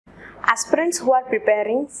aspirants who are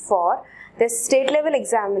preparing for the state level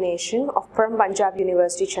examination from Punjab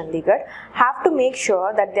University Chandigarh have to make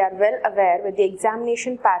sure that they are well aware with the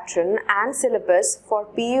examination pattern and syllabus for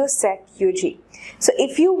PU CET UG. So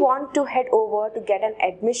if you want to head over to get an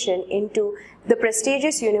admission into the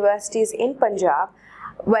prestigious universities in Punjab,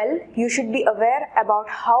 well, you should be aware about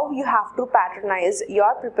how you have to patronize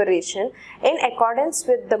your preparation in accordance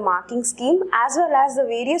with the marking scheme as well as the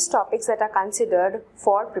various topics that are considered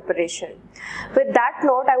for preparation. With that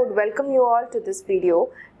note, I would welcome you all to this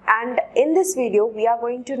video, and in this video we are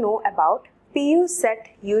going to know about PU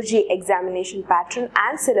CET UG examination pattern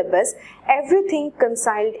and syllabus, everything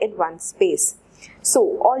conciled in one space.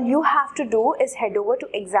 So all you have to do is head over to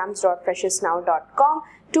exams.freshersnow.com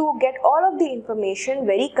to get all of the information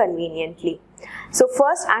very conveniently. So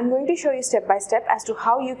first I'm going to show you step by step as to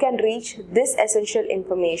how you can reach this essential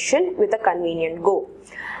information with a convenient go.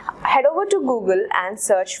 Head over to Google and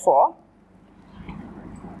search for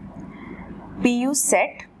PU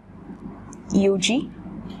CET UG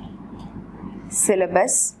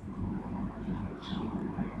syllabus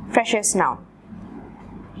Freshers Now.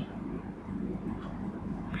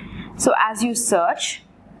 So as you search,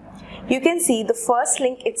 you can see the first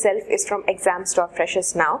link itself is from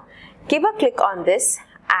exams.freshersnow. Give a click on this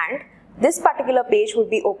and this particular page would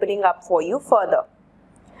be opening up for you further.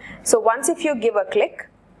 So once if you give a click,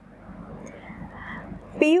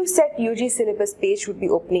 PU CET UG syllabus page would be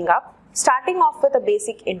opening up, starting off with a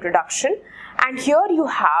basic introduction, and here you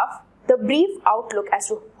have the brief outlook as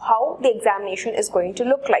to how the examination is going to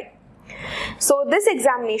look like. So this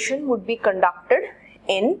examination would be conducted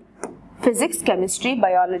in physics, chemistry,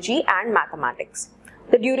 biology and mathematics.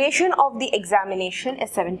 The duration of the examination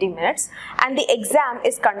is 70 minutes and the exam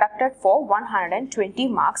is conducted for 120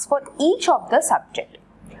 marks for each of the subject.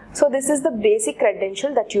 So this is the basic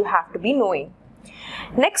credential that you have to be knowing.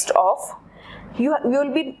 Next off, we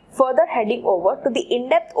will be further heading over to the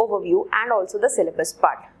in-depth overview and also the syllabus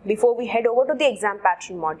part. Before we head over to the exam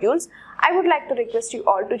pattern modules, I would like to request you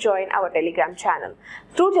all to join our Telegram channel.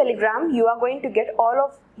 Through Telegram, you are going to get all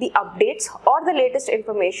of the updates or the latest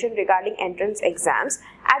information regarding entrance exams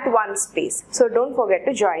at one space. So don't forget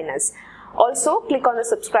to join us. Also, click on the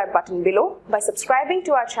subscribe button below. By subscribing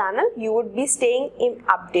to our channel, you would be staying in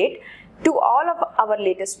update to all of our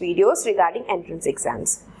latest videos regarding entrance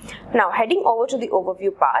exams. Now heading over to the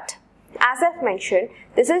overview part, as I've mentioned,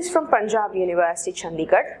 this is from Punjab University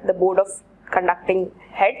Chandigarh, the board of conducting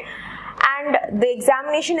head, and the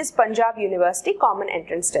examination is Punjab University Common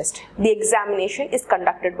Entrance Test. The examination is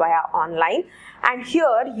conducted via online, and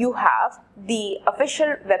here you have the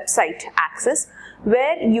official website access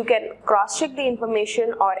where you can cross-check the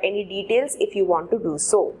information or any details if you want to do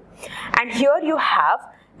so. And here you have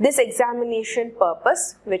this examination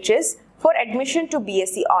purpose, which is for admission to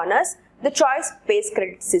BSc Honours, the choice-based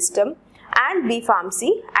credit system and B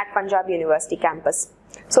Pharmacy at Punjab University campus.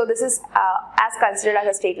 So this is as considered as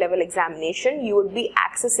a state level examination. You would be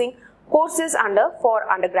accessing courses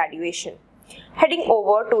for undergraduation. Heading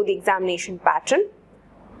over to the examination pattern.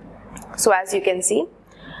 So as you can see,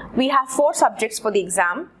 we have 4 subjects for the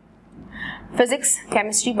exam: physics,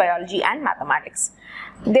 chemistry, biology and mathematics.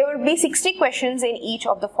 There will be 60 questions in each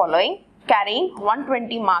of the following, carrying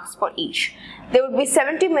 120 marks for each. There will be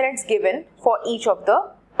 70 minutes given for each of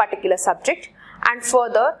the particular subject, and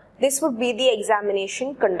further this would be the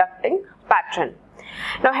examination conducting pattern.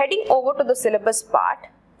 Now heading over to the syllabus part,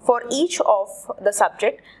 for each of the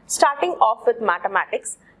subject, starting off with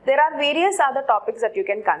mathematics, there are various other topics that you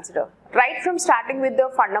can consider. Right from starting with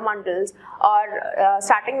the fundamentals or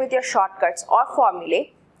starting with your shortcuts or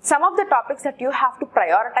formulae, some of the topics that you have to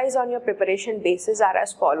prioritize on your preparation basis are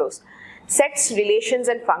as follows: sets, relations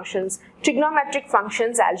and functions, trigonometric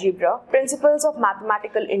functions, algebra, principles of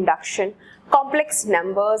mathematical induction, complex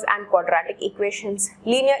numbers and quadratic equations,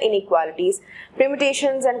 linear inequalities,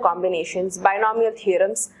 permutations and combinations, binomial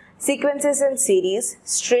theorems, sequences and series,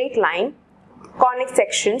 straight line, conic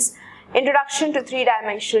sections, introduction to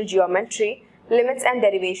three-dimensional geometry, limits and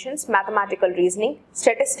derivations, mathematical reasoning,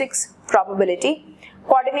 statistics, probability,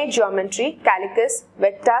 coordinate geometry, calculus,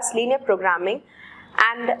 vectors, linear programming,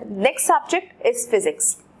 and next subject is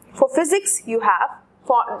physics. For physics, you have,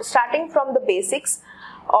 starting from the basics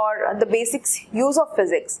or the basics use of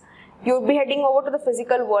physics, you will be heading over to the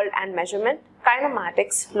physical world and measurement,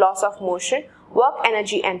 kinematics, laws of motion, work,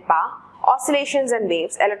 energy and power, oscillations and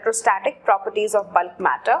waves, electrostatic properties of bulk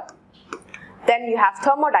matter. Then you have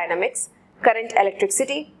thermodynamics, current,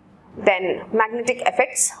 electricity, then magnetic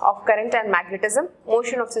effects of current and magnetism,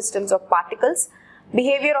 motion of systems of particles,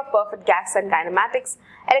 behavior of perfect gas and kinematics,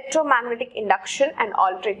 electromagnetic induction and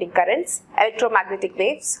alternating currents, electromagnetic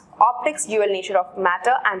waves, optics, dual nature of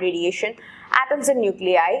matter and radiation, atoms and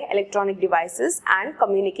nuclei, electronic devices and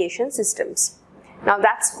communication systems. Now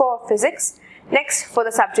that's for physics. Next, for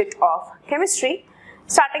the subject of chemistry,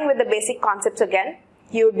 starting with the basic concepts again,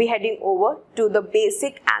 you would be heading over to the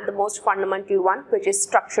basic and the most fundamental one, which is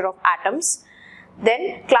structure of atoms.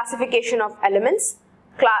 Then classification of elements,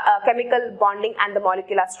 chemical bonding and the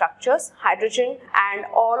molecular structures, hydrogen and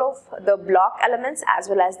all of the block elements as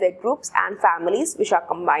well as their groups and families which are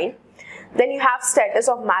combined. Then you have status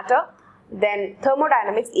of matter, then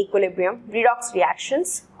thermodynamics, equilibrium, redox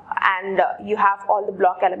reactions, and you have all the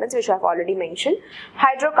block elements which I have already mentioned,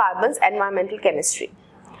 hydrocarbons, environmental chemistry.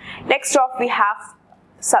 Next off we have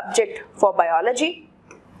subject for biology,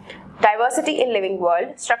 diversity in living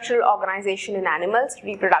world, structural organization in animals,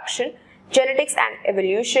 reproduction, genetics and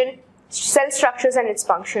evolution, cell structures and its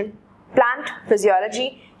function, plant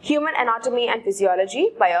physiology, human anatomy and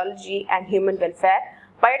physiology, biology and human welfare,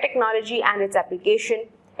 biotechnology and its application,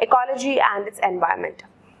 ecology and its environment.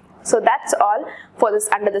 So that's all for this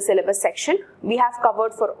under the syllabus section. We have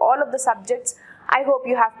covered for all of the subjects. I hope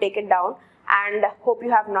you have taken down and hope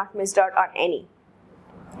you have not missed out on any.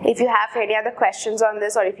 If you have any other questions on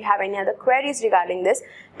this or if you have any other queries regarding this,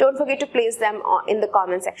 don't forget to place them in the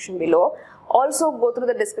comment section below. Also go through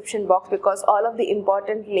the description box because all of the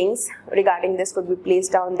important links regarding this would be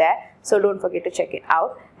placed down there. So don't forget to check it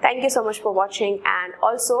out. Thank you so much for watching, and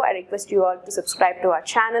also I request you all to subscribe to our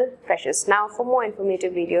channel Freshers Now for more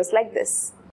informative videos like this.